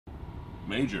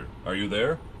Major, are you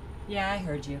there? Yeah, I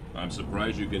heard you. I'm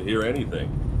surprised you can hear anything.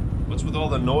 What's with all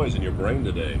the noise in your brain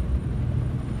today?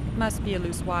 Must be a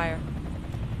loose wire.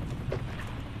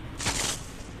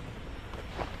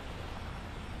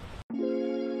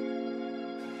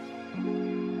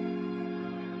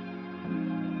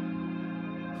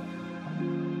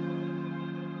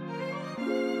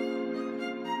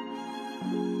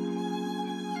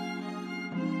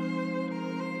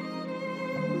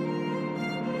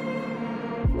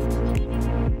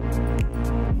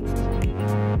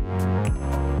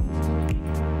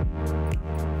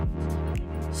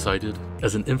 Cited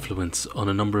as an influence on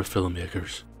a number of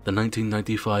filmmakers, the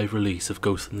 1995 release of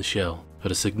Ghost in the Shell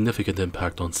had a significant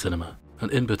impact on cinema,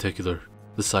 and in particular,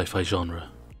 the sci-fi genre,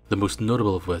 the most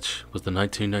notable of which was the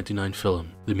 1999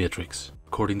 film The Matrix.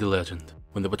 According to legend,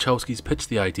 when the Wachowskis pitched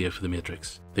the idea for The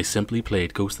Matrix, they simply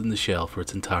played Ghost in the Shell for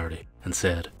its entirety and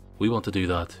said, "We want to do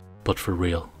that, but for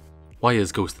real." Why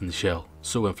is Ghost in the Shell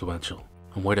so influential,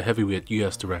 and why do heavyweight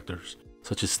US directors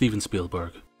such as Steven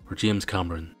Spielberg or James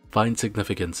Cameron find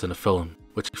significance in a film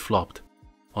which flopped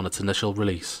on its initial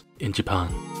release in Japan?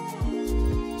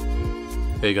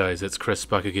 Hey guys, it's Chris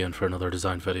back again for another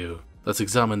design video. Let's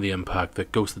examine the impact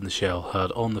that Ghost in the Shell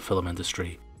had on the film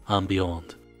industry and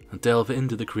beyond, and delve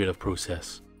into the creative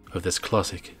process of this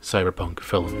classic cyberpunk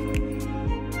film.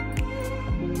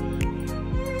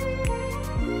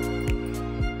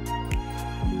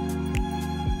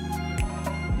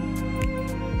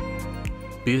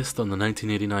 Based on the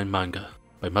 1989 manga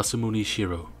by Masamune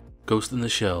Shirow, Ghost in the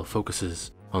Shell focuses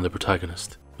on the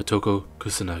protagonist, Motoko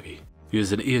Kusanagi, who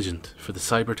is an agent for the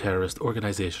cyber-terrorist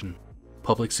organization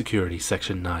Public Security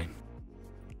Section 9.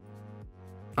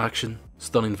 Action,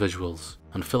 stunning visuals,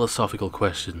 and philosophical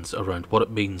questions around what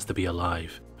it means to be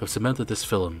alive have cemented this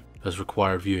film as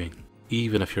required viewing,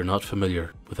 even if you're not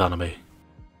familiar with anime.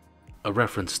 A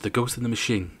reference to Ghost in the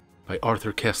Machine by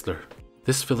Arthur Kessler.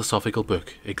 This philosophical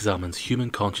book examines human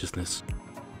consciousness,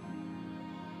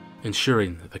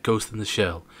 ensuring that Ghost in the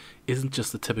Shell isn't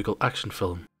just a typical action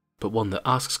film, but one that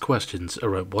asks questions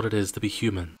around what it is to be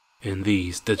human in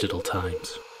these digital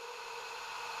times.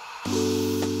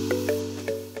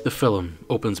 The film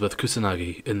opens with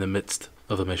Kusanagi in the midst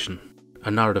of a mission, a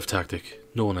narrative tactic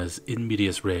known as in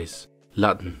medias res,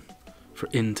 Latin for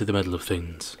into the middle of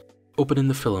things. Opening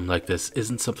the film like this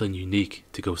isn't something unique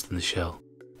to Ghost in the Shell,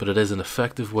 but it is an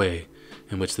effective way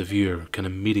in which the viewer can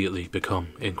immediately become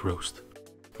engrossed.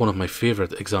 One of my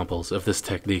favourite examples of this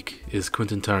technique is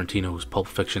Quentin Tarantino's Pulp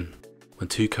Fiction, when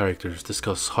two characters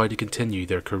discuss how to continue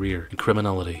their career in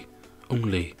criminality,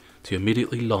 only to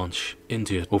immediately launch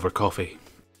into it over coffee.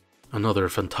 Another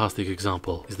fantastic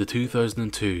example is the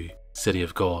 2002 City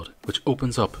of God, which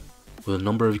opens up with a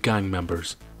number of gang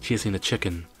members chasing a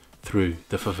chicken through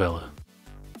the favela.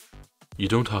 You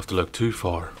don't have to look too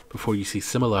far before you see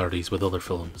similarities with other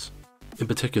films, in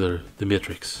particular The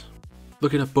Matrix.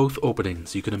 Looking at both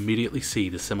openings, you can immediately see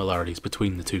the similarities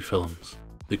between the two films.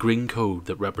 The green code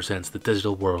that represents the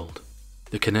digital world,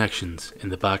 the connections in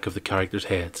the back of the characters'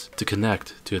 heads to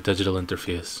connect to a digital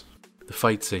interface, the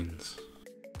fight scenes.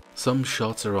 Some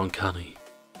shots are uncanny,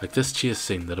 like this chase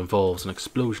scene that involves an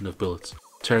explosion of bullets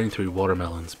tearing through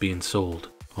watermelons being sold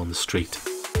on the street.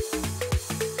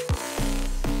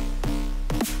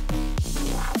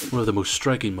 One of the most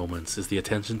striking moments is the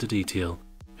attention to detail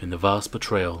in the vast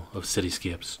portrayal of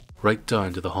cityscapes, right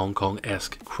down to the Hong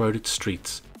Kong-esque crowded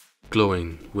streets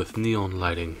glowing with neon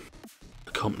lighting,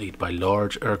 accompanied by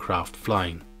large aircraft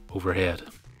flying overhead.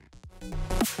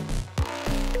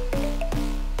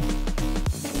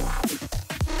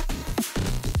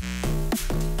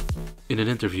 In an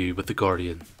interview with The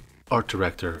Guardian, art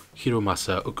director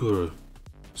Hiromasa Oguru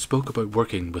spoke about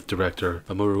working with director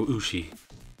Mamoru Oshii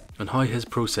and how his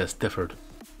process differed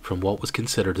from what was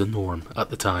considered the norm at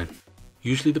the time.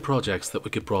 Usually the projects that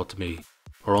would get brought to me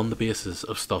are on the basis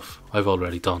of stuff I've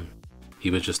already done.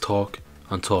 He would just talk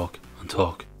and talk and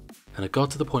talk, and it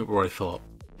got to the point where I thought,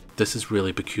 this is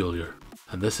really peculiar,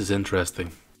 and this is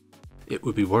interesting. It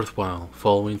would be worthwhile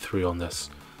following through on this,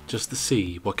 just to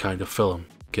see what kind of film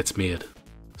gets made.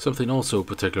 Something also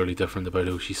particularly different about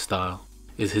Oshii's style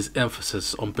is his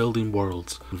emphasis on building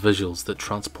worlds and visuals that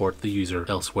transport the user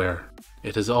elsewhere.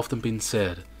 It has often been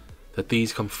said that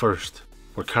these come first,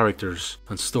 where characters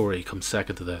and story come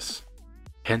second to this.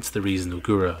 Hence the reason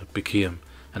Ogura became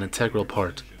an integral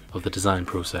part of the design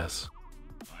process.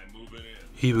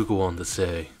 He would go on to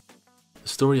say, the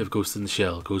story of Ghost in the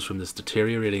Shell goes from this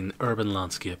deteriorating urban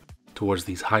landscape towards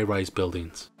these high-rise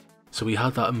buildings. So we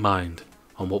had that in mind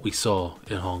on what we saw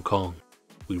in Hong Kong.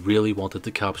 We really wanted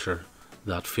to capture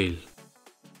that feel.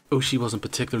 Oshii wasn't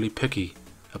particularly picky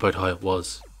about how it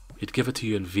was. He'd give it to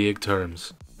you in vague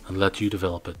terms and let you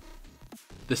develop it.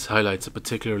 This highlights a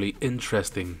particularly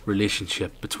interesting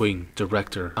relationship between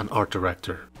director and art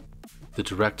director. The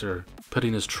director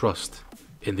putting his trust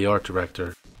in the art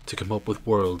director to come up with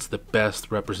worlds that best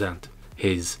represent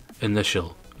his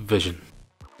initial vision.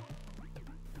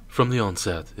 From the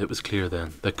onset, it was clear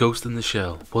then that Ghost in the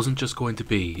Shell wasn't just going to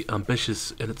be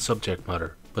ambitious in its subject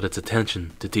matter, but its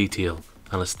attention to detail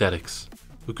and aesthetics.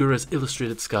 Ogura's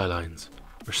illustrated skylines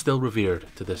are still revered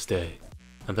to this day,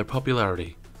 and their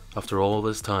popularity, after all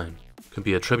this time, can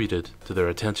be attributed to their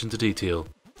attention to detail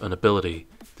and ability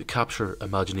to capture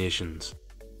imaginations.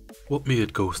 What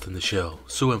made Ghost in the Shell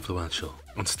so influential,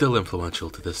 and still influential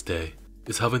to this day,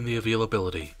 is having the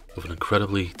availability of an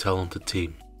incredibly talented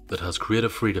team that has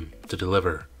creative freedom to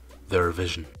deliver their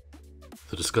vision.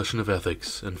 The discussion of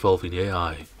ethics involving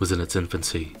AI was in its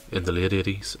infancy in the late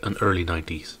 80s and early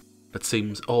 90s. It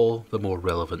seems all the more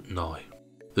relevant now.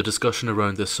 The discussion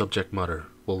around this subject matter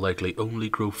will likely only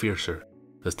grow fiercer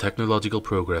as technological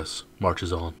progress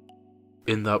marches on.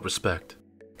 In that respect,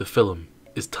 the film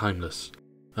is timeless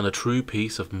and a true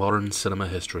piece of modern cinema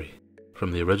history,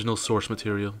 from the original source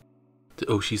material to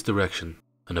Oshii's direction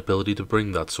and ability to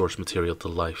bring that source material to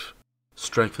life,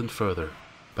 strengthened further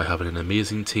by having an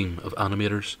amazing team of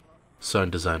animators,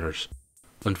 sound designers,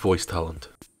 and voice talent.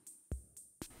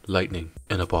 Lightning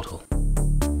in a bottle.